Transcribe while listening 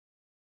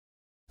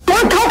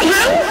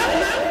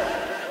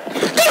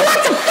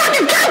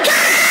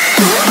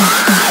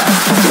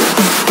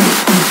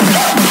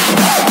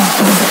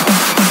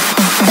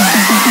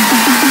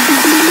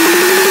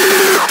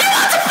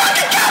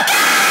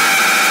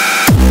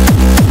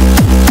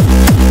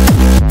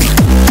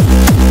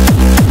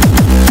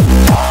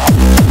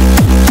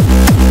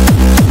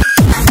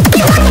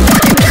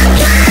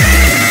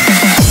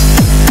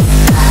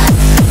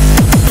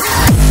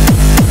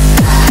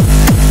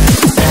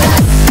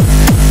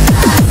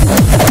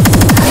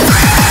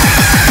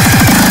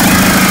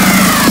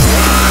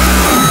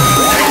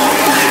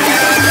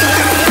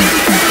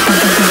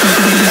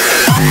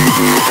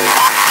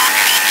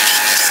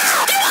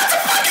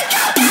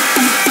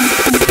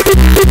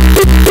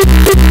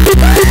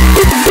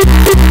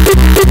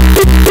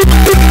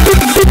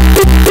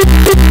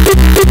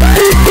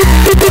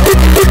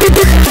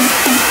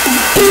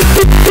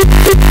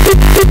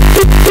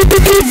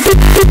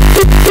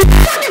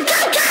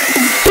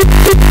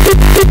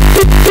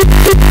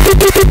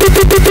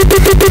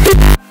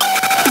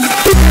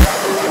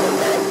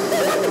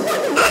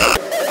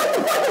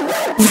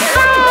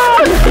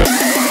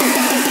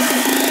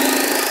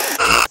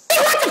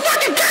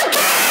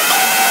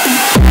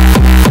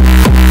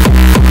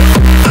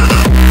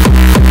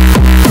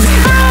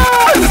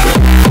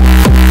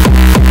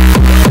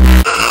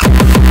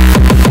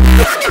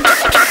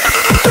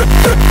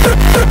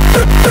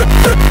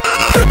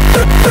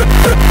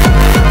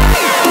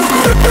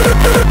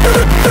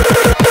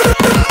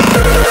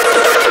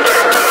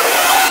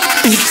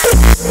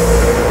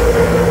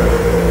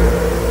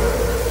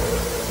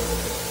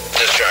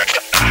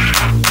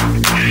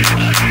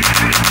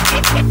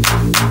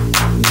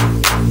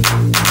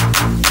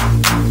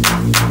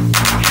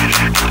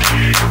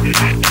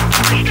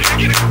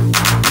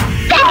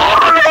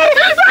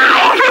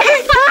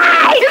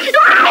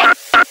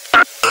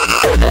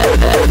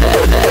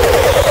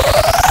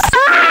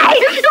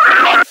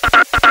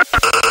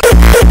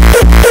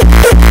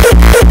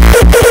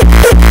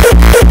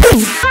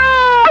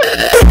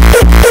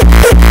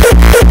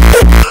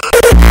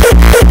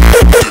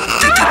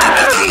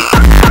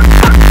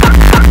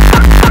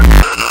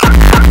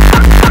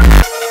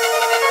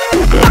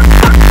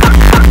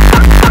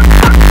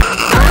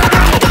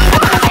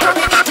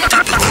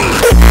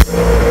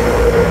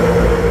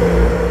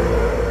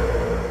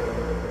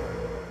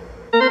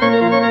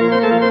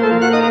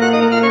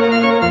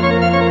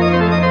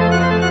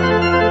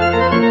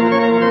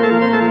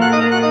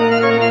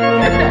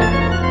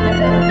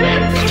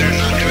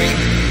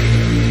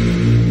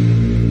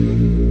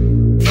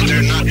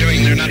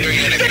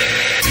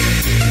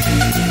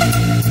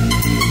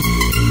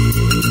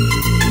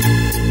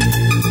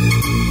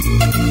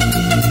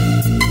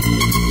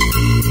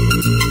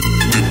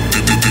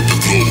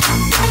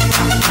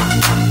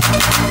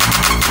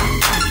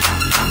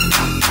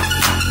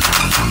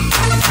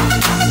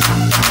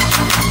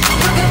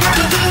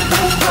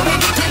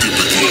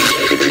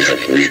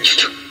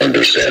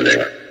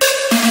understanding.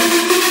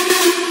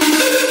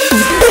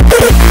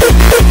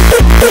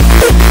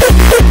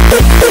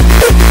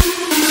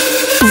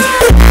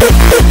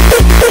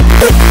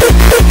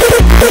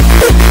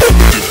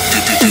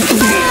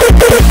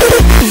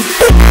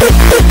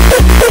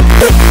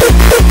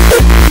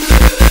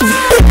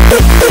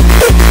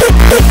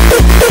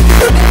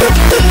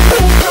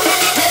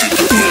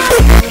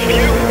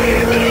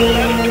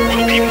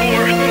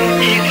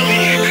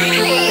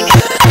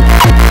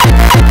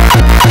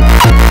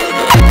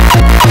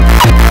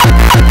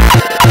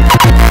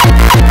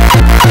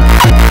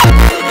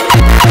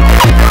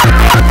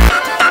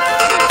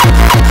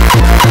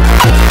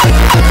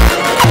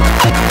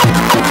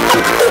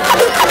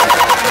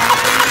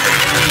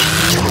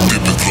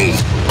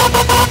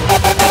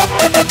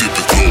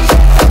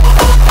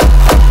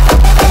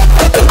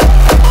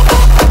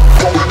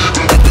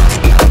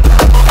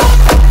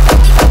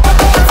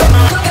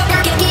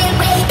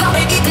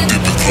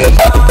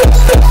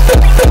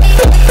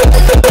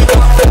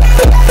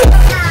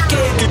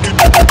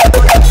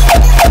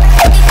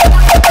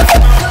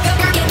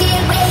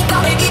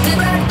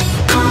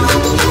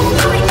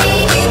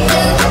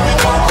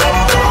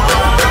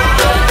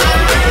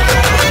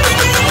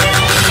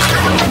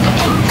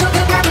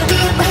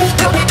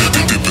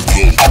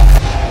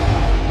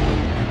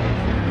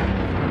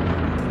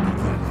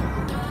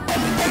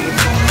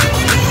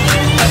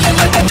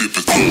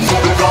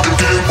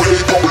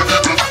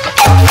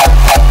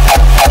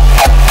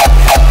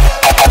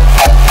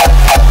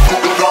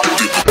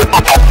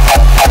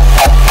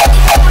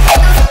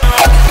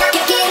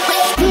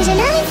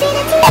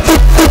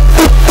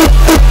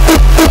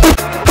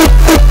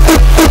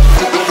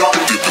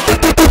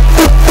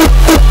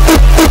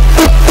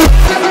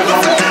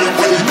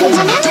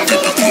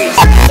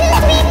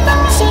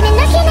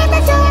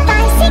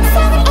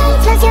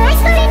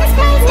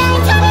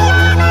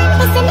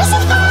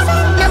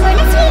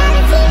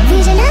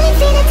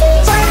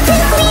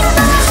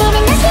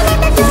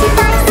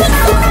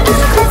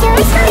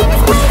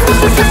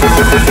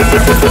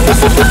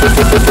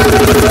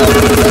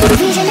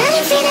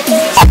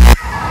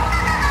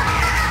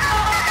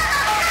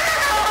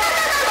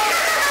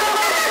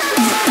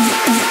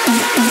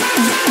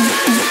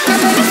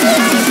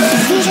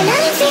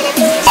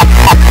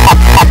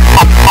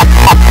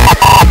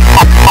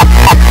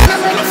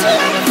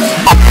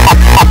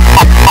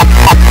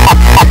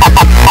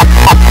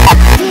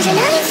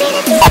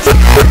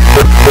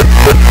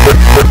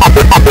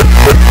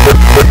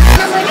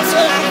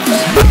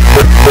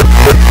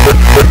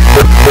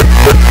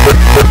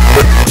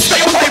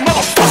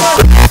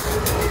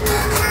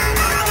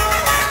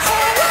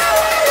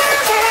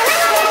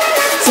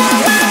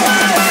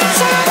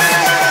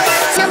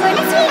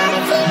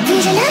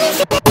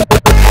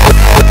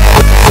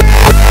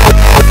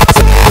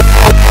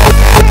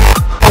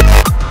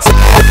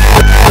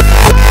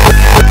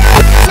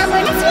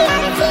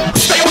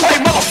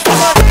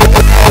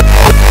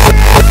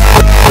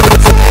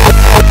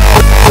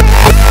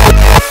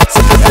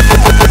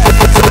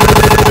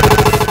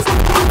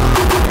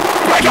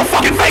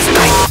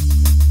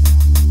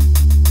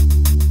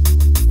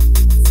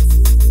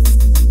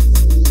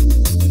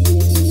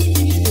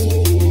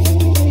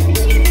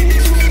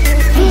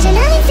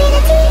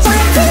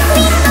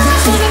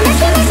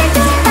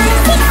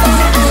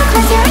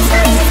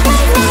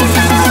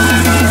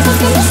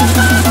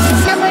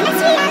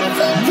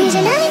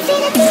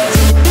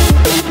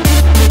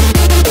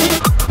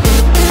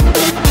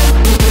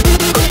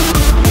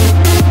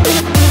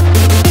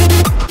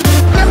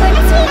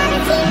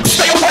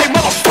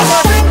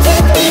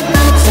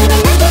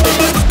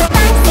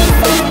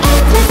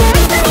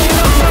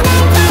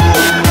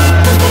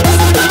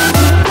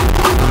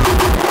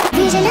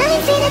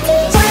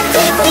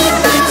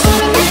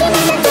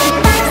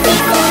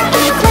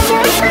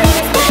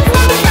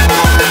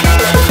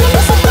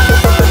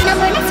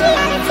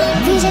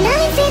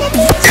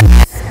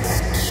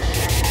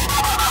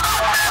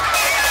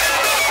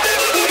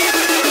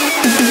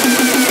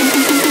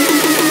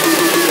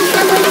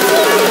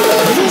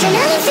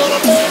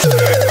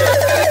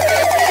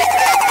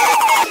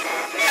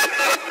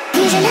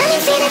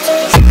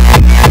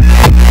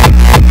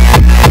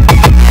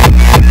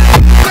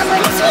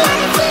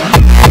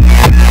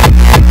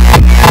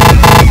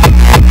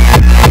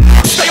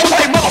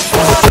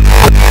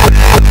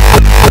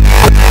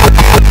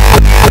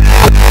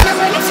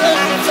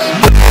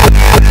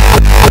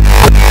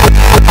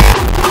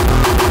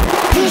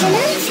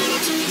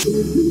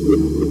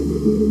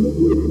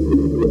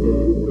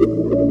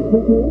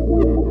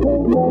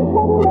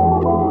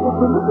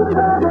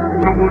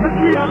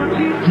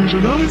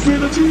 Visionary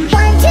infinity.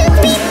 1, 2,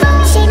 3,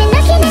 4, shaving,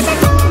 looking at the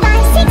floor.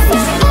 5, 6,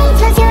 7, 8,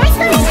 close your eyes,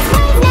 forever.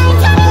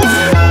 9, 10,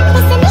 11,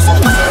 it's the mission.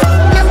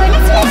 Number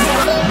next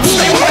reality.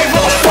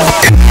 Visionary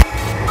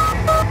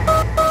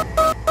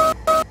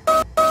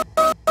infinity.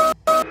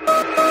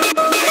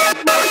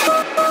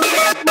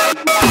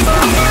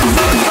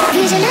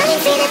 Visionary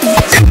infinity.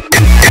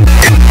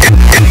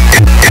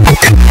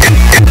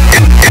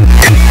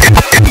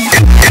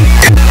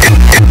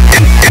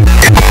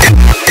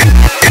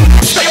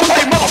 Stay away.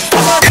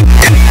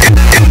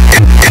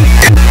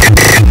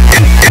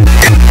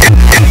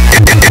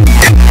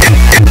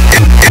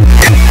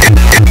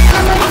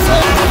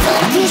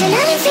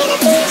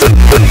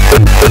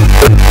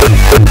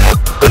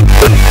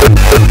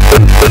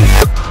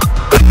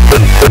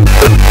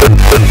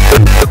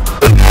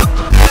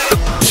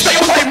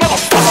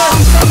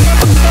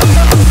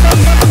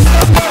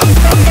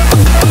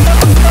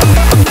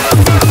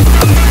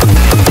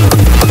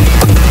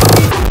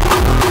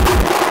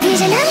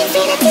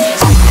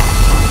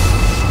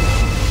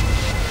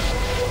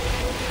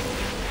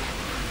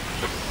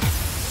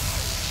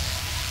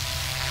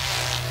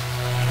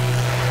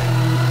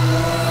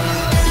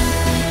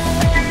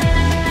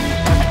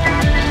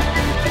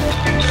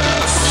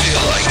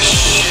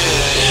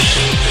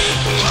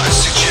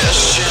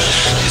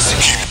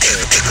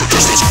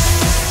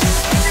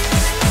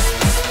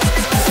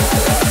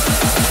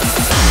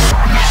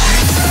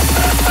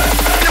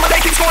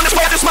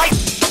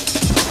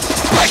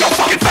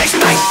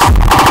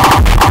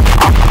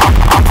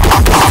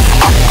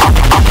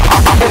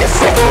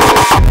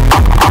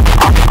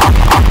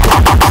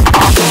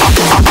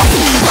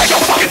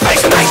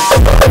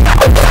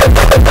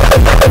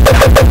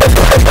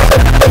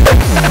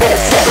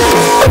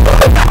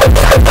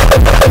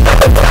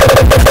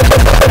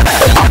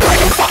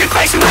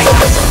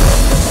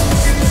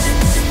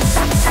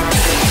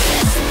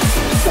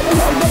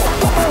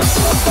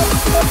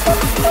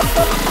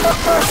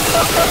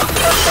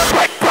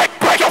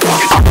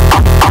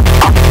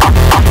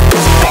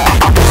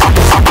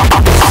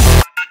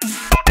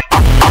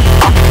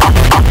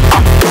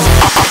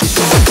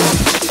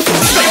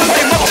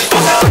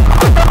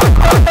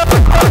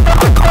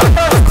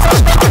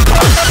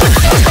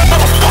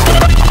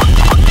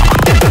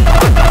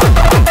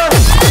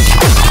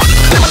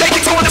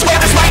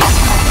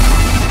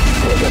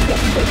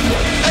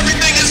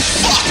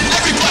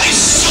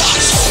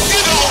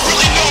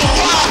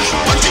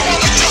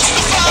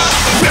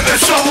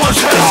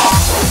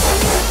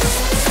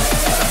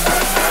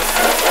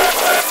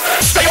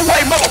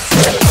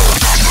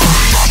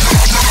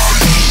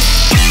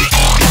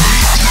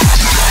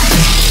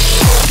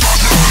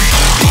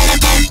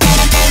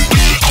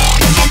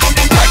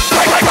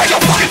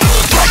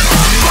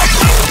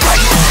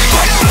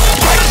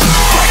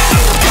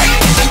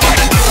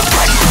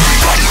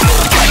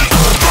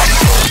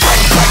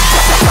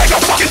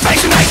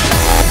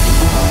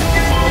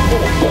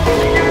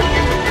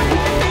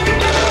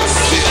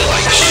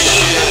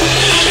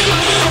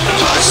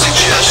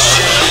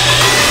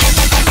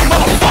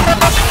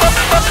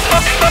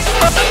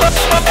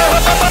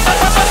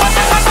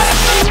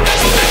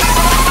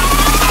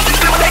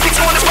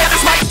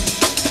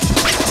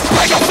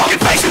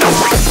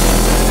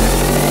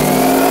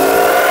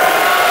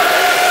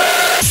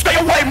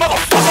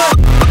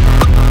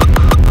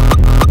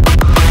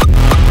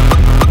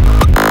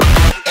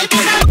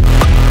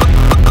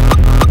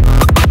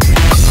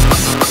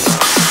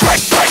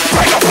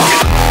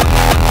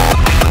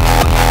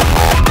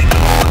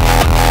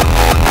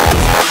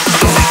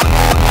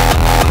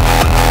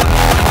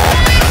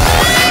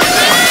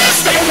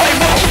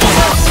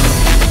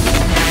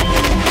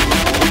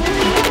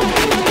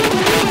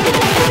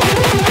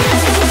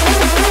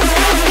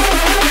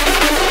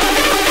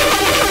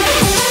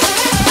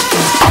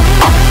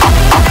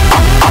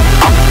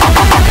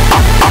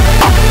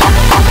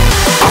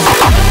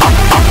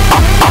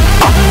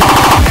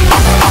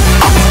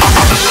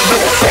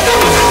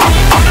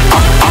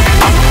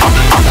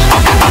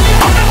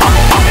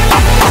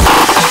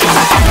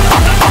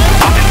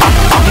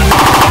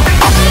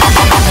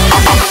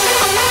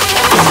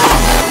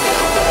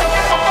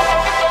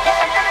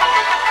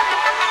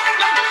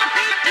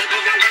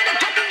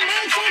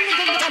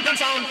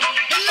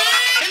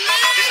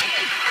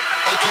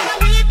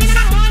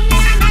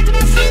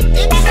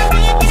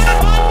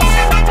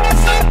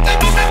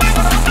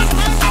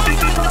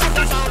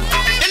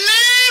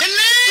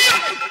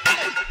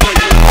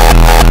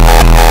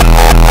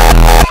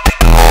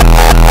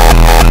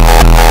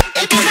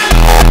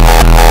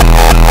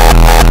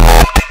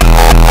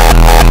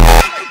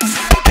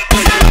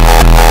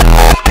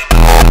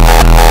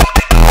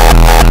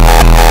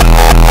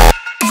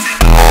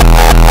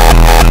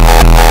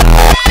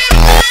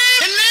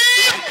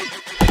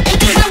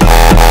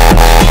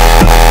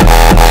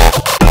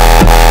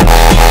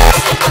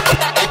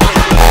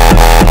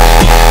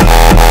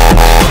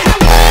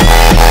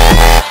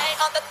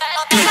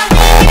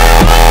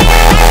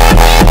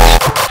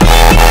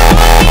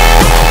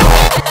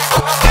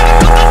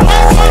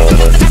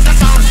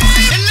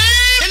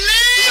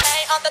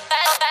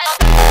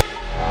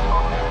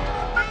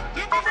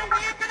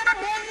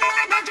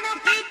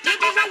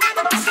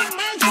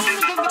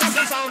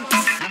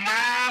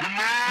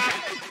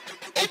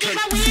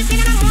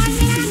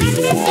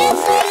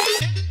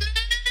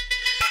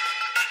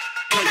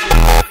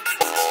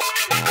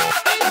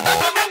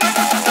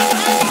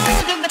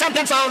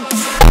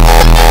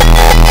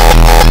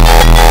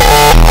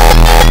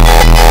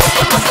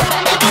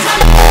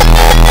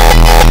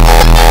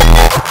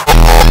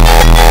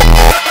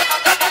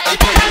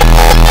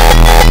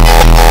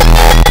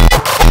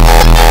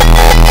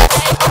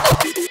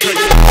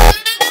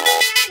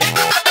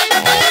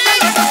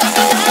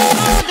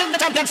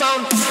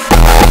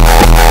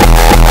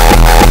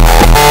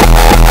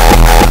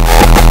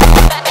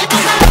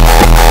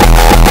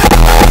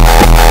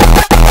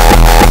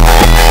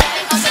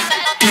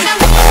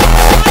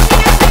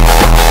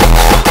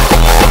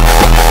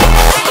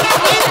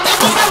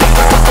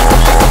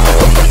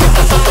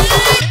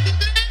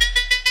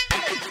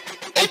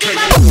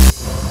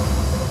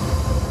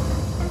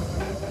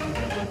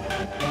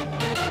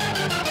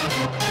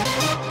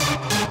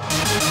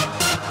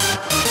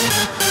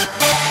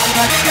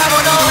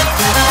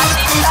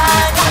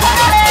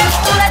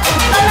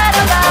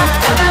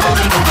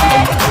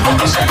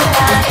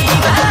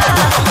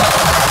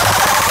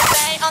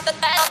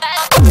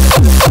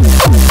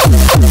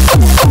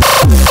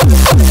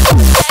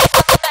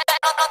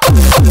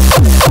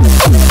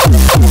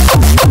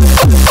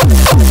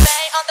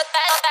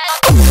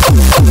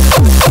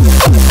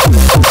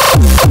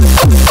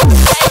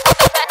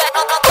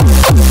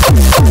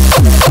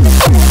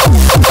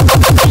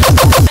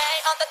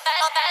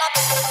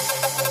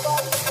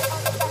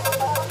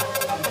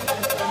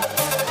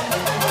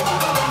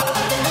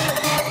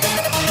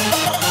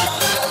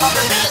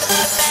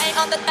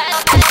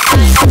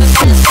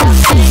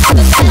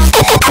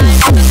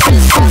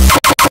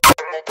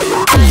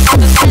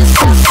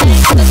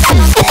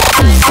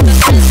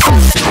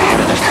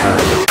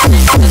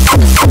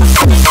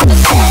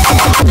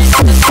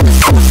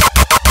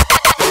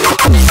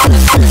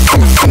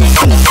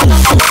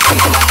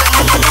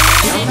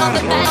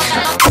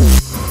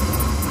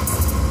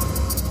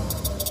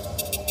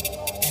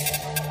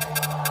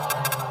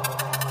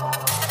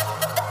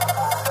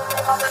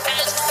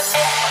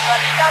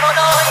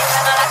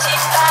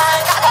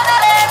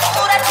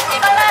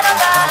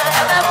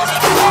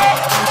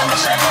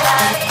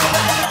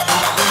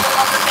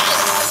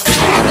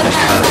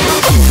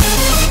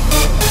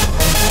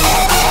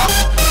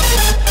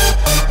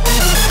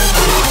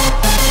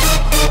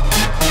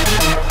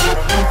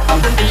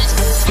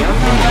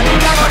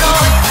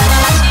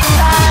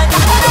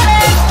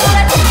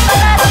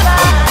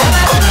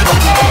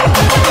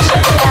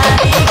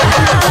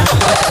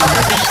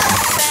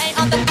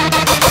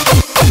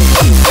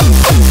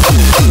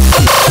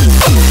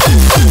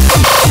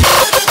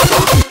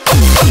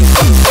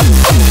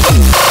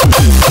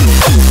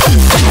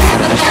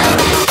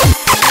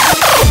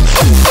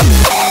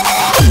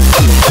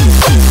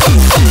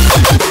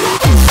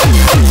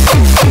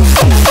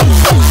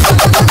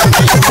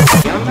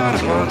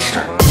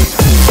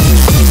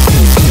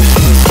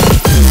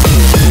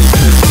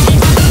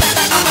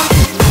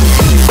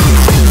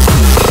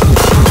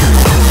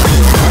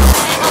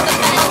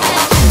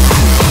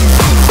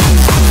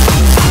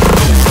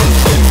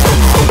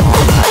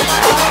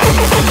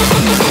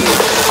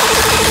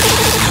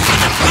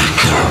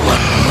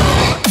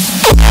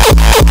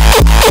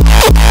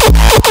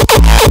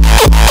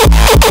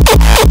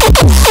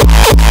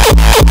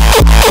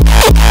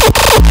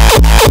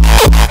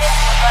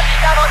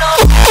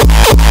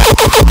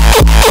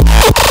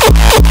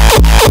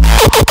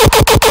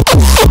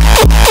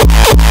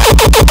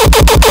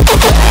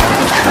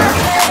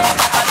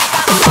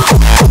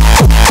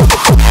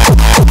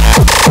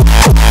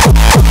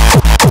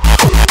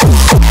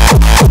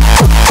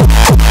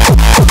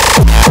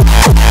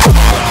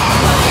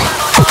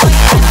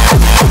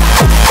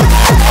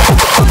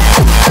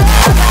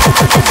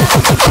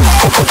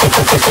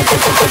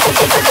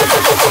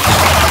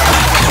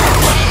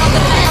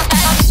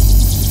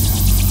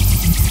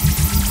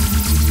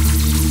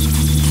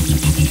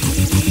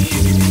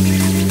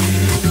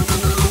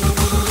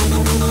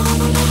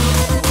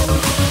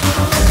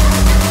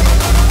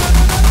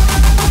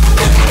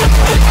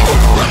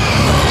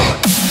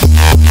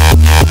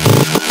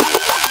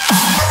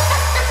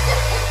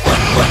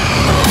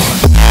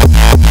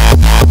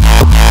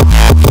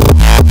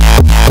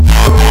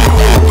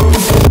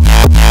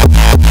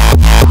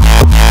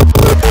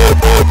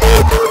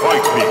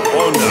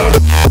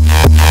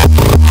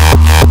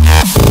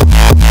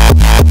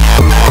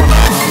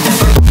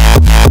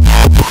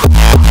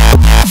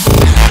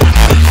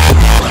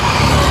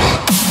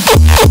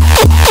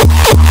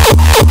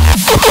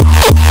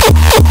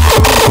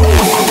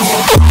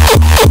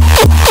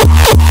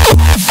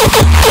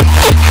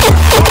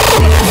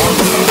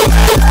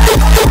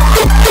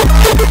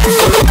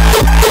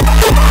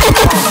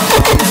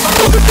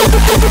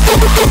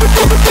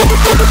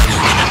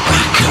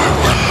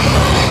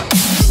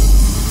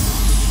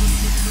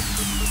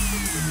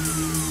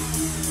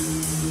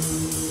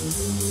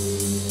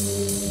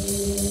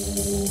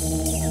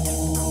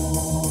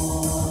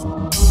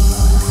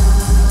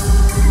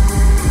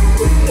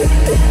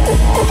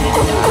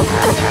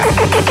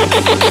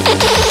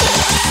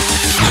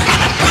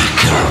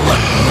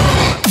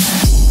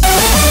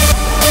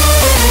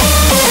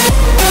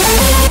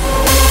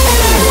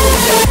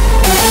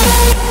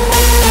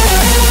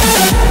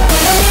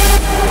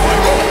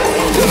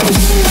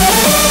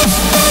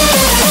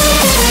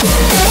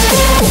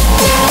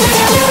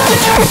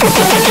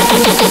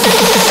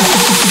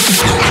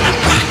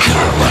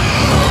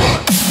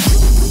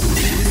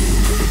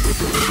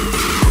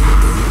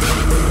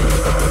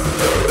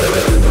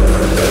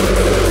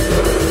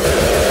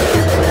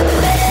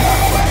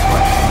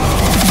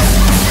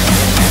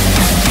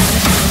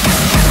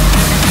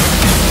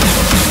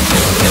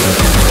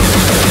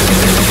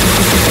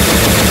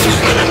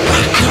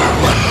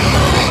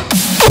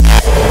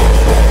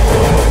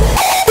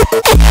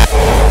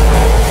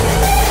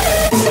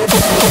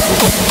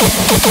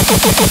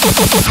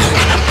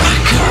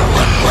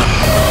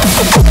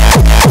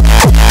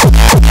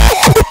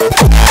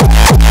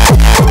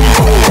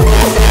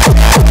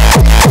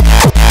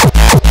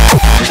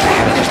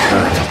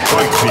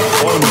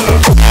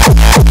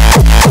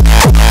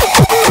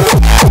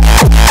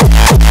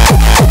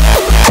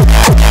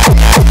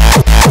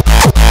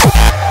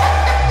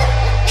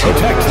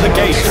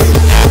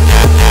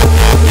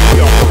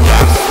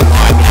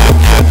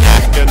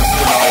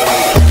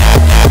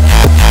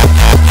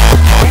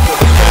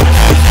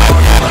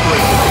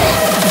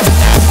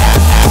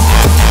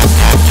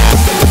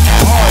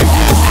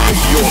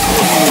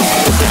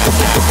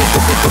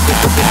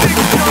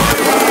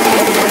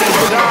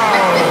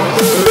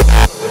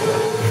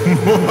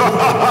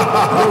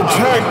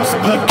 Protect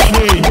the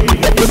king.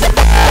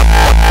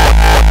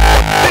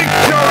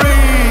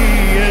 Victory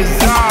is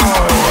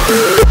ours.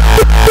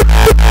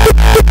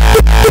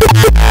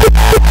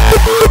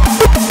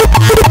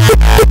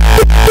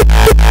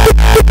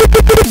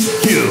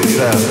 Kill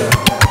them.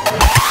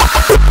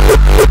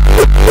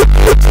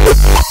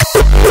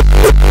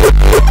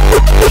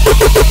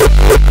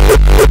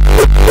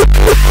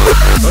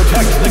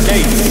 Protect the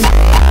gates.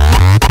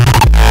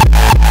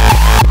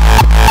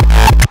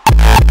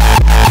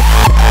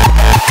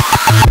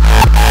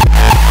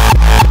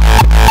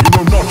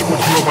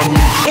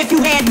 If you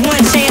had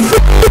one chance.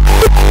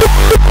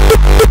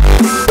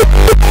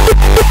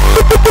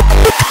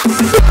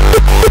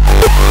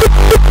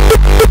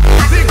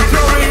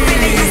 Victory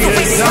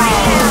is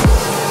ours.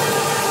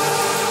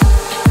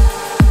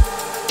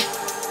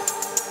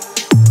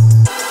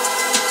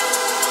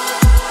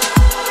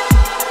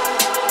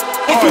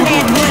 If you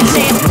had one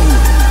chance.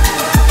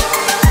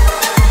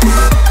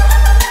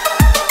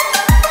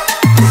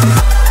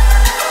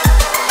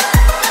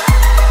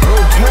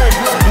 Protect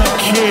the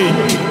king.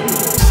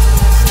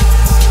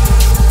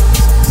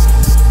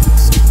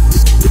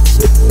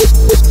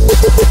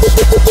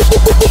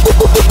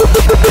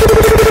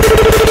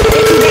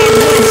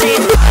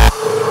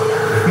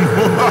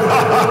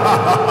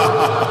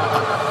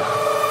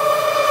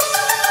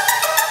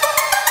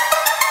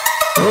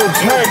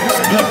 Protect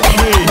the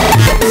king.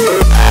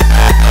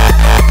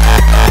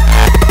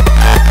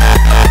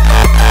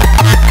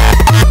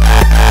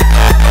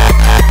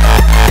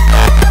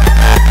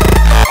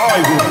 I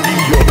will be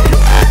your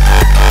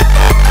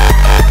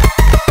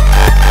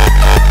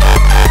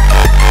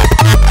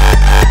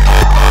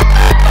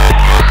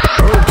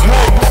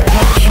protect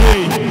the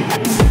king.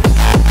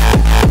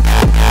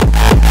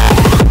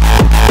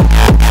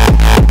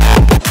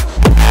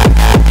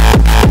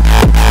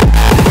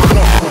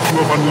 Not what you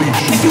have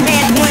unleashed. If you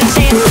had one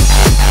chance.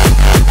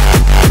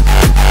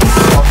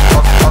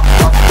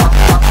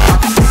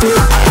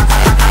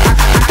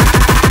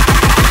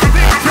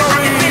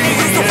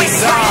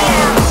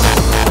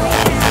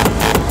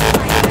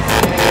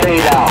 Stay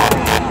down.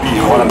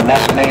 You want to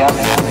mess me up?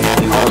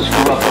 You want to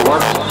screw up the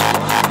works?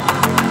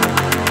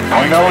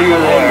 I know you're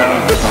there,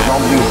 so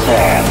don't be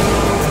sad.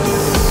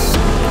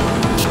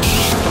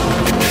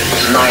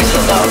 It's nice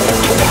enough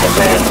to make a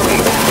man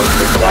weep,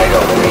 but I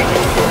don't weep.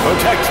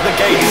 Protect the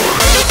gate.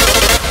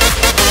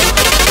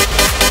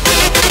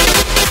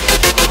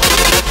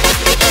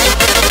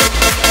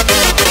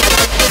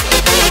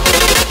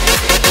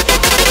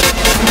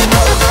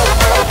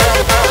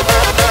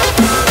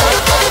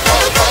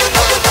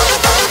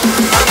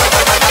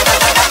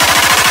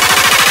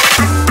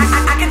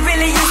 I could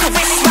really use a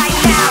wish right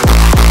now.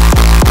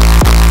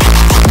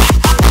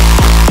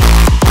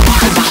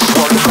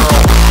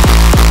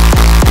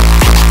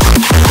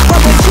 What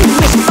would you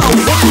wish for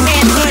if you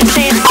had one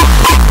chance?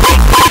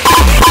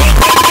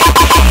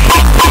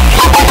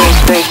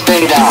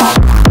 Stay down.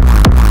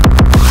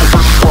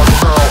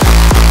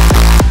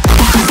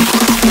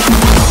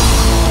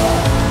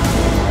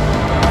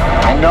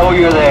 I know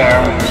you're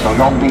there, so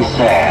don't be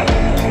sad.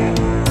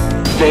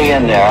 Stay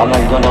in there. I'm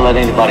not going to let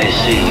anybody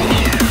see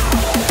you.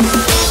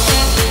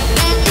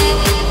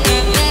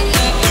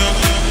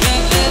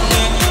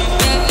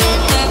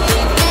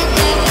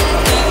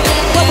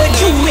 What would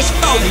you wish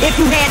for if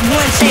you had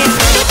one chance?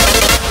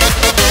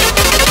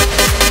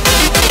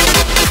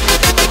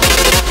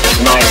 It's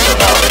nice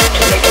enough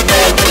to make a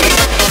man weep,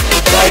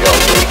 but I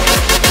don't weep.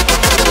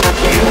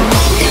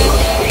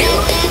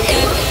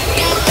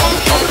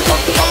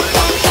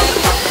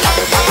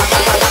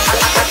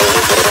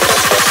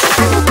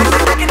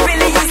 I could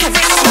really use a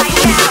wish right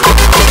now.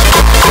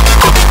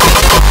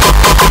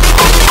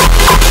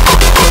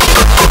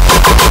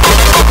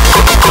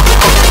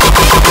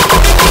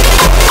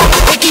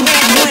 If you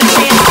had one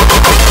chance.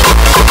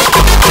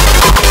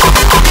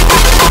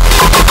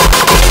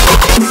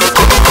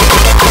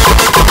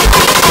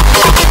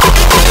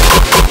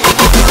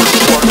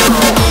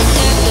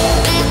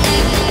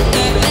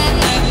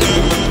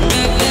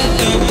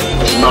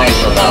 It's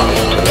nice enough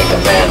to make a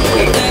man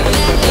weep,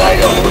 but I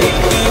don't weep.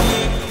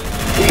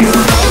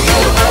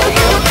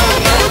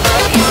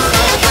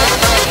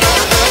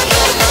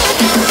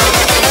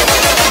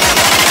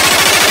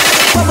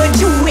 What would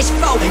you wish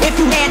for if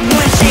you had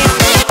one chance?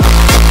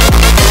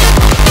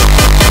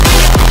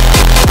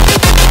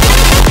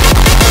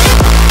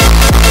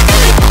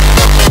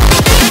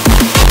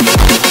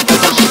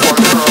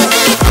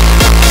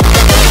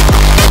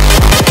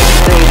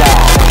 Stay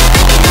down.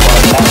 You want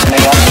to mess me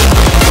up?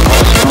 You want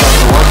to screw up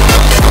the work?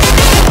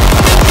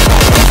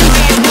 If you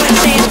had one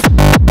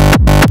chance.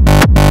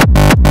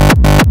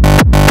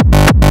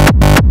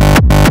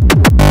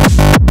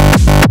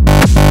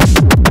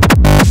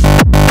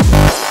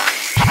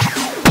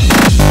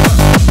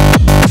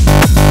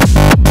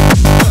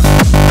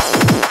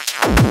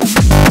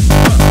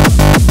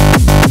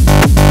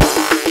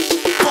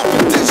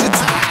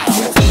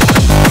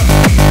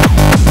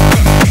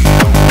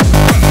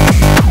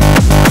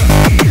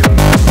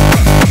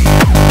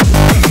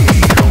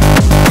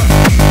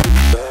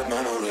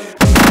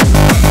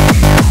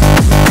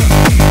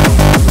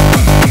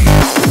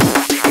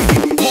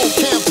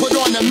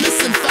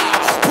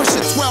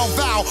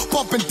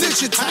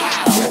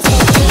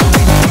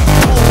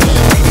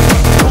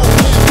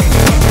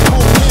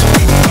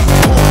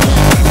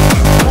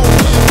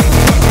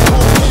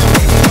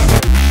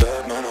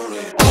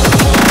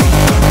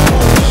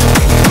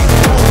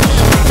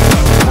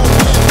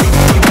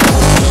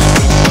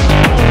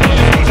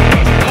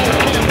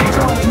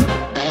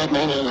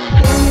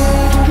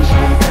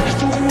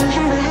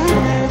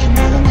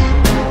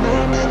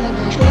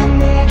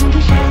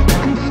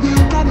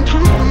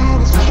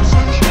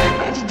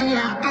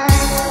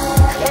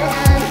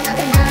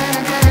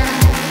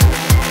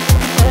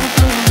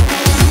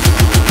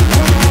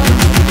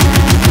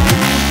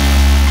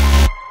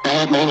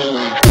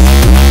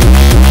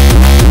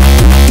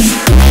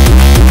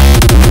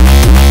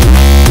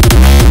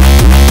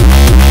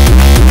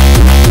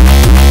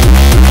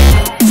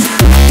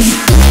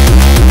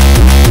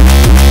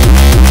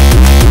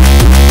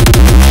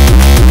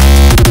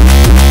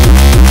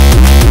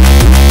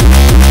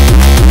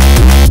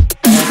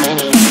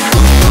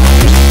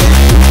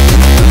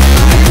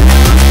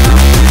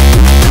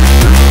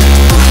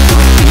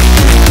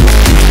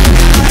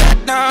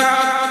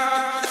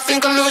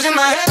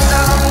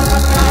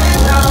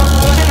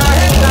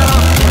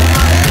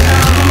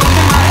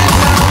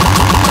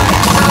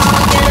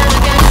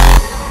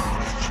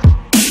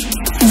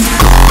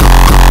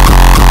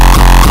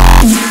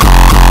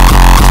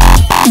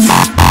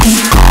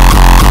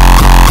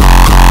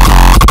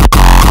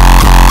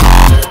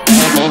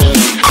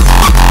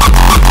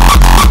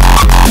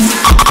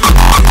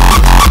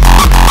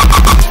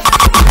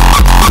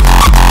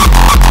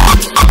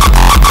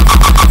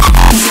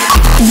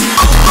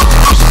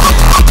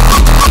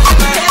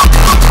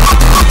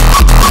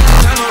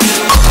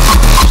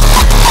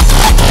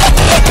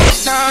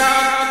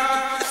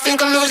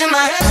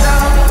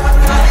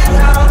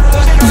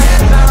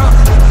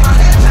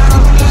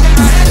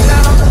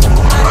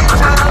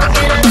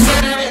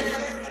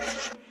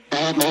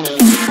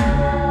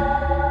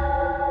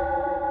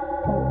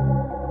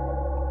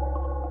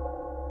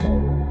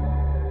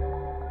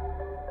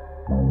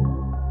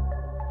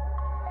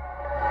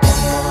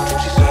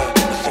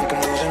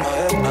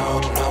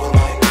 out and I will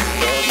like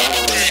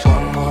there's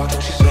one more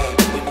thing she said.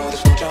 We know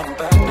there's no jumping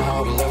back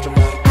now. We left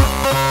tonight.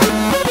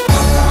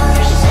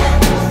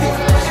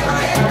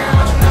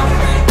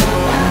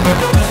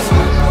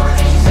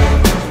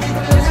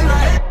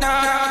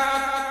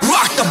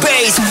 Rock the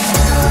bass.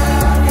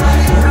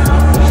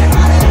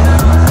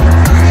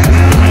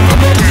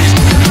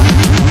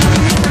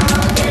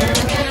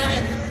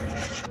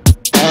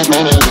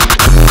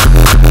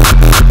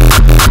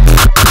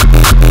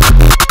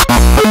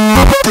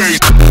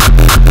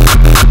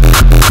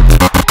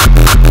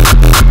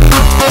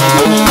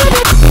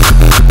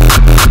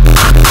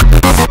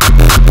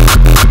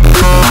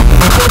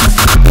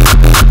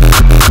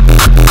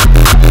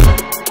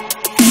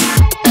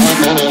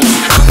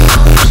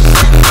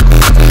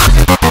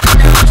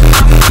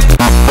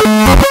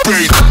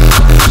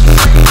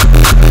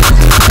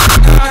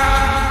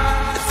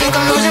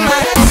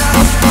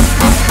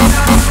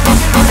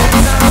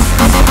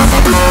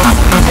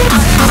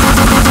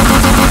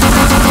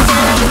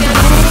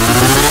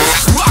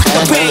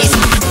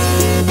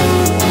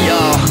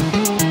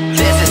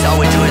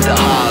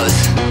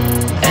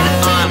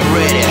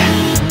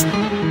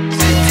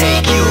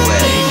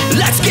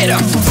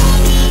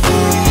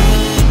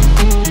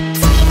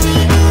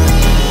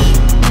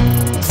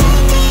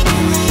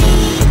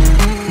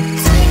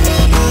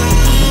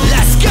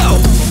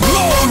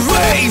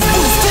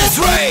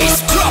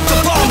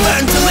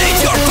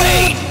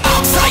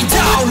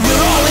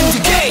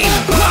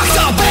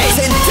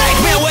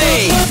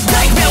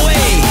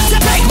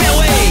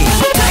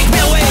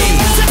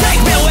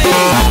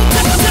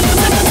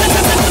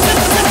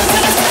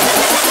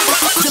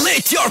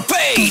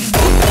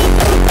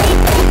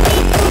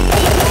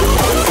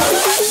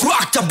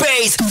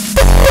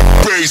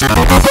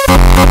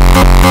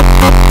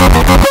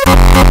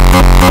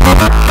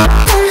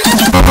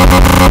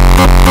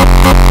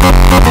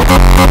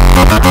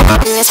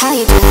 That's how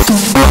you do it.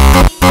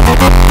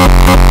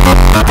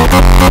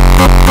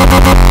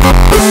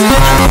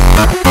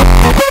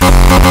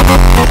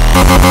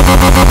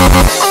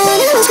 I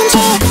wanna lose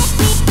control.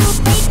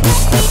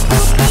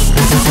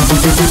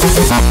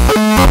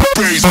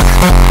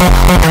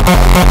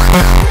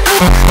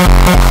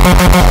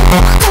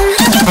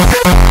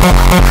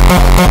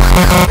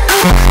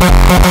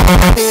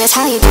 That's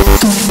how you do it.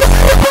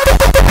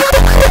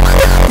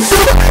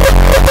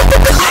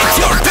 Collect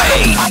your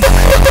pain.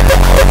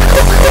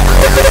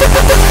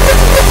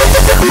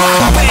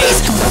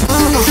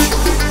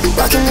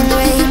 Walking in the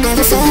rain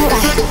never felt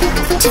right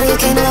till you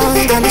came along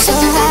and got me so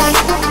high.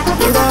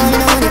 You go on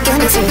and on and get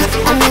me through.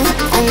 I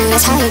knew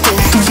that's how you do.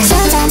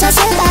 Sometimes I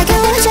sit back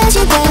and watch as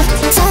you go.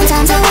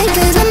 Sometimes I wait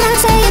 'cause I'm not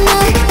saying no,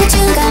 but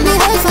you got me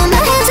hooked from my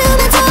head to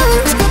my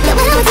toes. Yeah,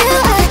 when I'm with you,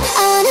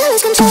 I wanna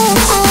lose control.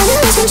 I wanna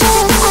lose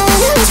control. I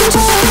wanna lose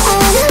control. I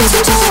wanna lose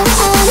control.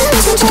 I wanna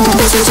lose control.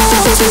 Lose control.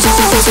 Lose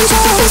control. Lose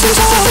control. Lose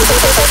control.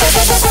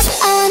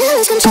 I wanna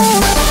lose control.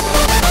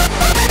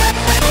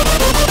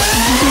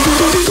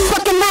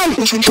 Fucking man.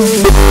 Lose control.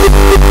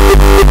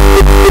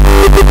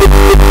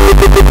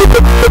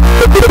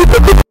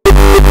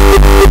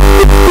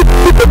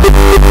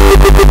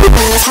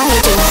 That's how you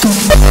do it.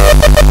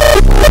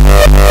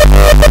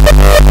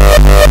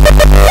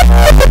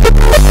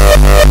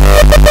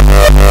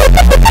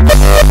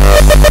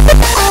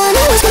 I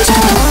wanna lose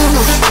control.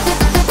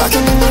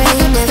 Walking in the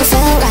rain never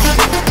felt right.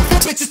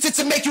 Bitches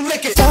to make you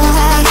lick it. So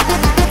high,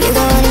 you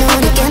go on and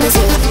on and get me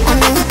through. I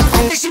know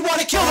She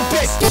wanna kill the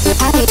bitch.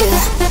 how you do.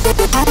 How you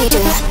do. How you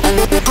do.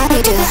 How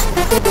you do. How you do.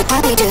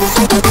 How you do. How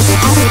you do.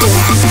 How you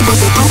do.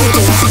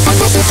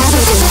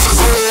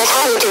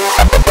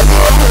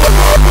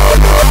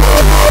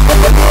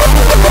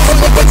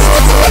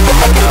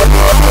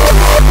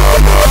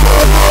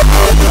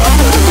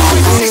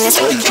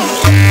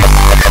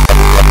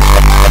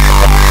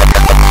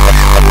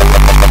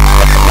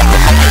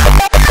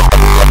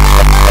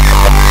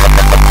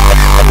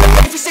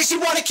 If you say she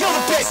wanna kill the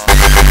bitch.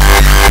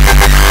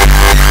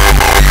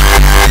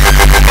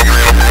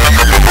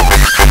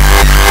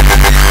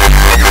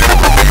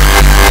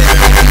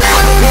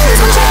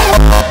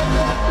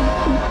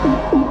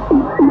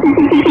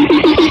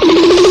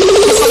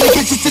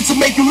 To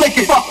make you lick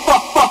it,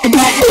 fucking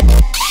maggot.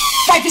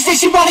 Wifey say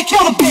she wanna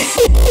kill the bitch.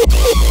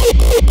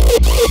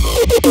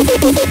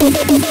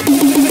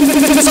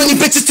 It's on your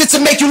bitches tits to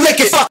make you lick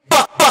it,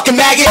 fucking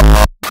maggot.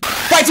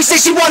 Wifey say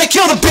she wanna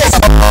kill the bitch.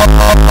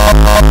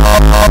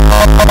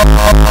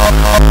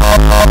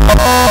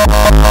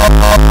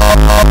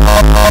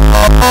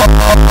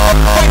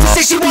 Wifey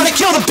say she wanna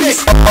kill the bitch.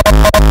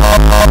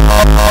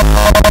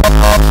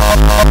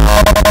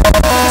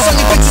 It's on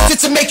your bitches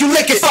tits to make you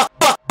lick it,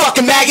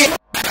 fucking maggot.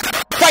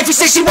 Wifey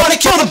say she wanna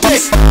kill the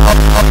bitch.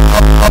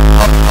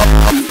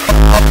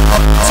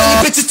 Tell your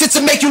bitches tits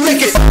to make you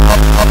lick it.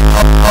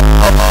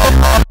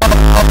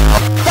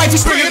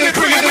 Wifey's bringing it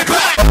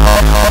back.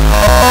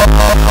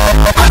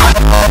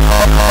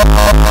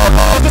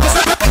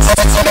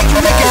 Tits to make you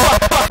lick it,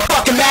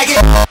 fucking maggot.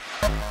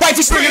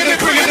 Wifey's bringing it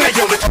back.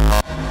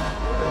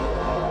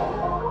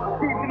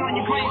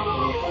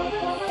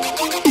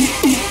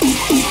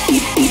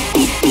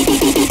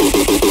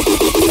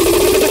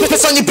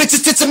 on your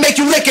bitch's tits and make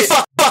you lick it.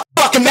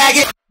 Fucking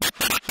maggot.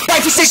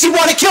 Wifey say she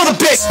wanna kill the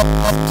bitch.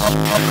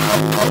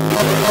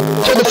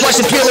 So the flesh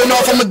is peeling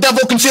off. I'm a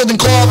devil concealed in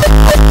claw.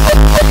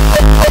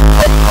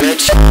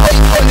 Bitch.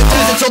 When the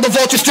things until the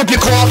vultures strip your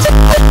claws.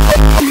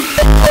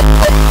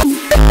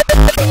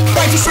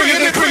 Wifey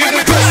bringing it,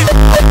 bitch.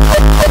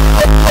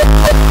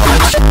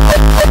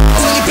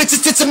 On your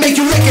bitch's tits and make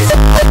you lick it.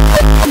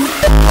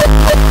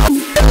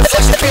 The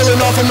flesh is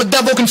peeling off. I'm a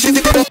devil concealed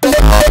in claw.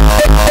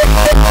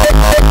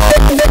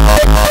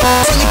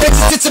 On your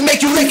bitch's tits and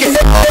make you lick it.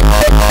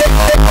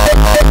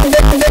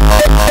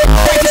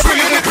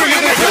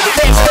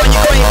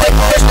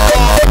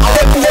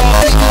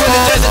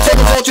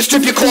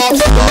 Strip your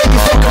claws, and make you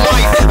fucking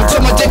right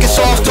until my dick is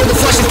soft, till the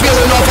flesh is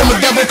peeling off. I'm a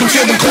devil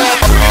concealed in claw.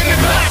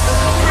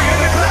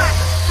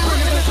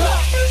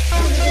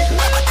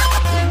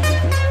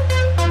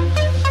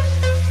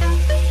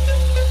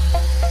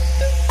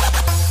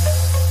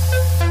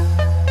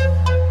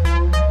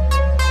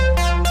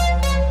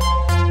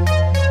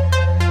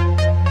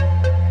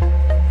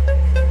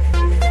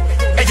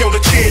 Hey yo, the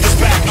kid is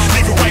back.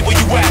 Leave it right where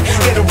you at.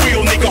 Let a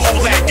real nigga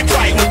hold that. You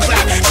probably won't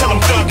clap. Tell them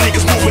thug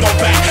niggas moving on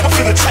back. I'm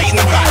feeling tight and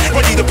I'm hot,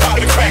 ready to pop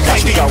the crack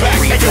like the back.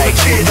 Hey yo, the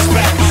kid is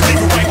back.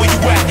 Leave it right where you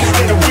at.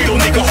 Let a real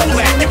nigga hold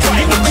that. You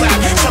probably won't clap.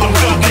 Tell them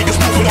thug niggas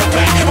moving on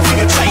back. I'm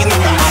feeling tight and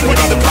I'm hot,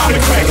 ready to pop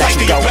the crack like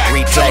the back.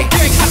 Replay.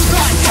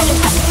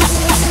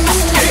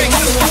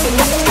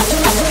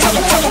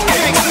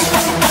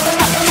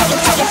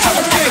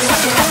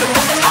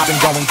 I've been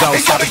going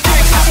ghost.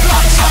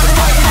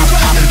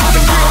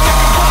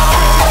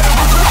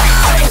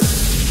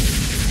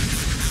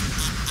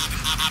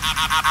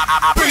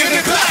 Bringing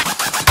it back.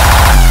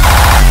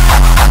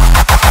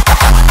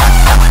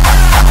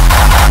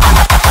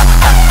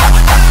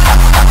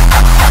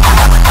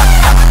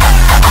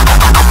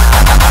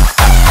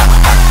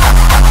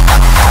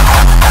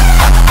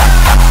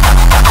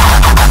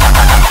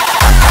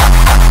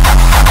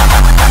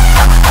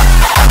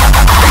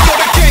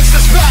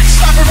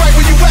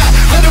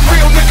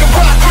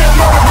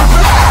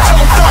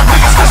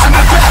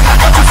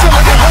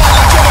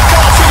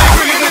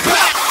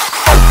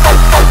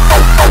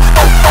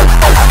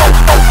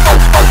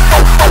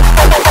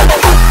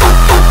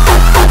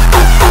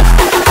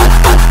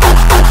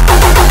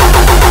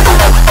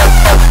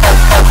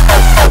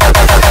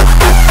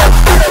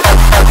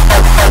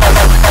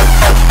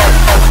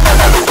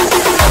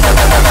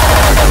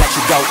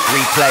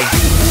 Replay.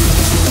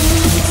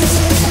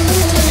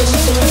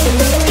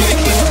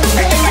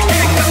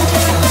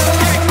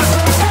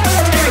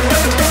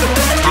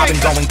 I've been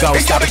going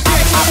ghost. I've been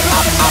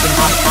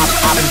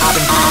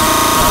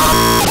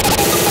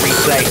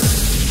replay.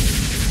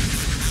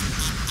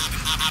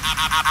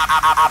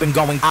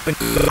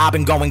 I've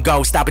been going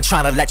ghost. I've been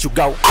trying to let you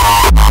go.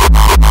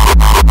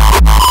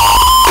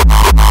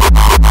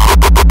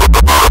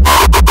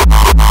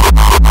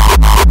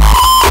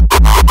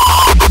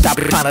 I've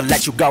been trying to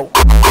let you go.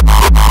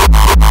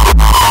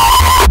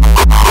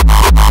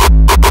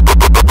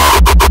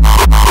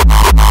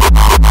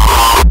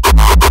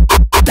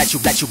 Let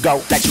you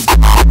go. Let you go.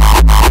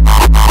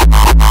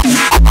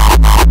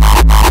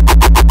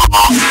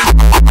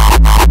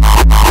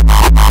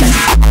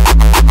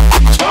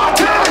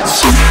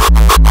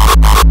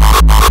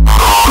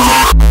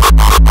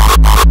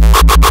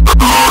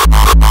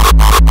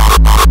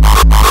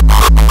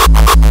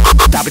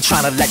 I've been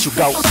trying to let you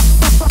go.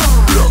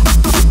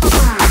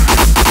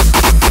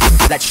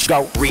 Let you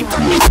go. Reap.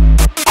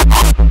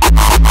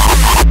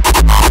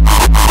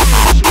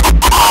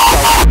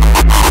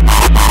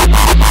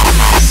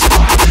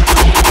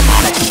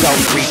 Let you go.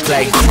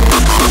 Replay.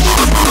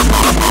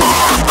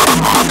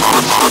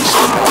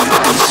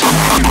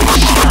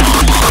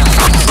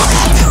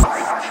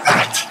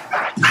 Act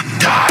and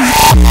die.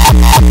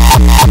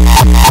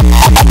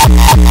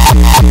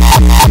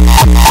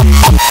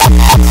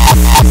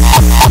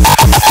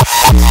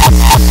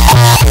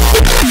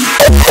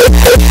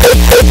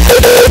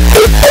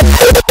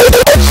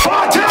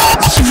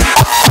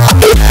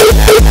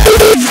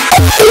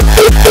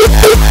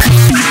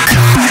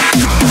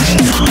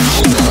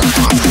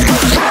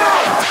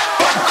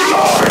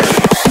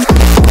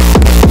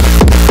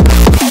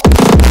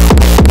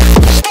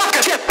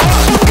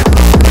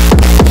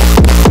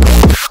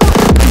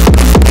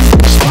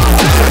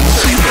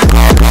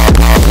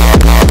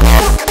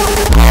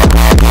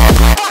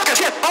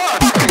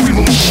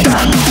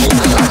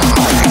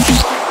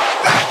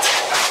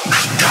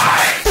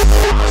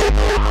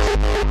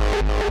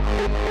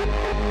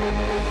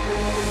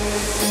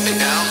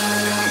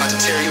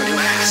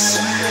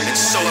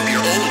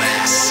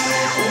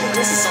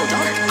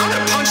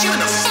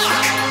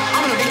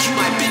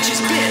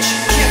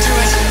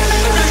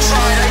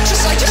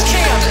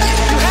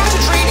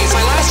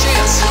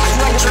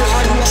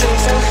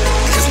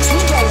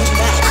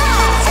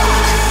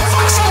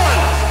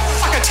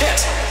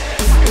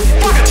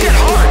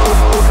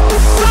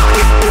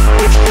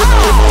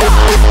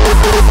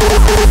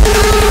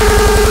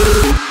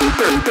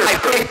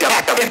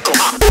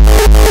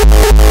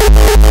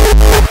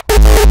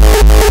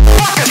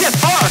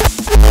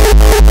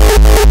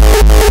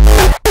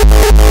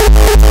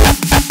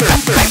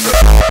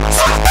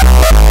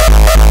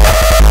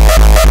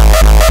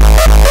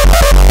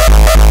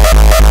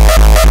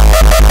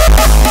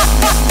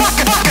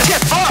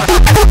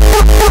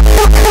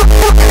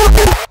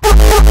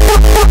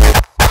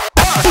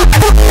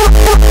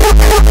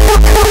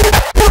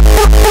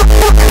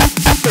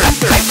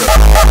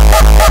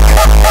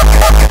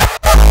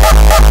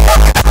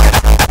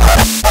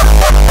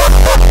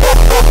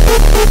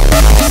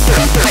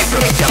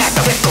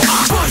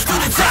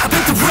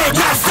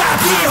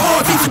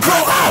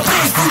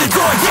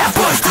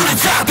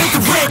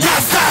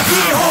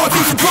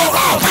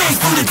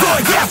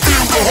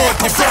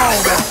 hardcore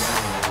sound.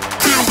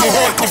 Feel the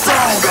hardcore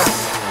sound.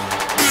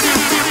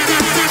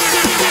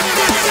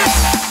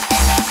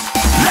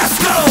 Let's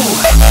go.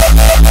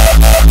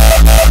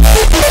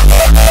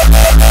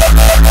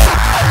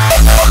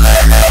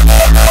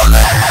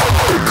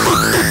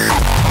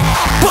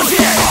 Push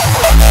it.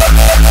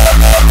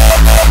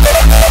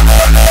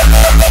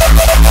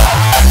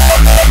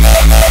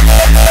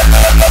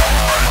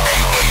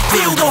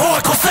 Feel the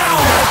hardcore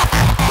sound.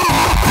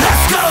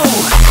 Let's go.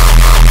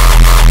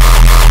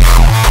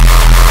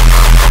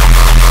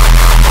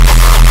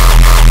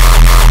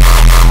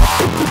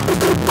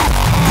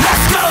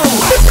 Let's go.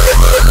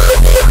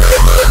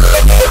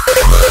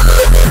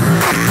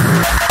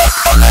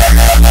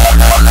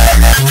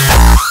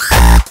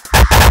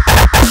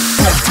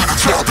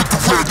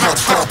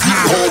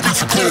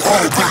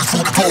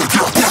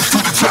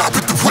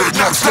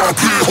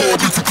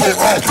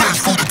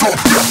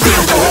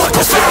 Feel the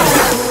hardcore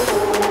sound.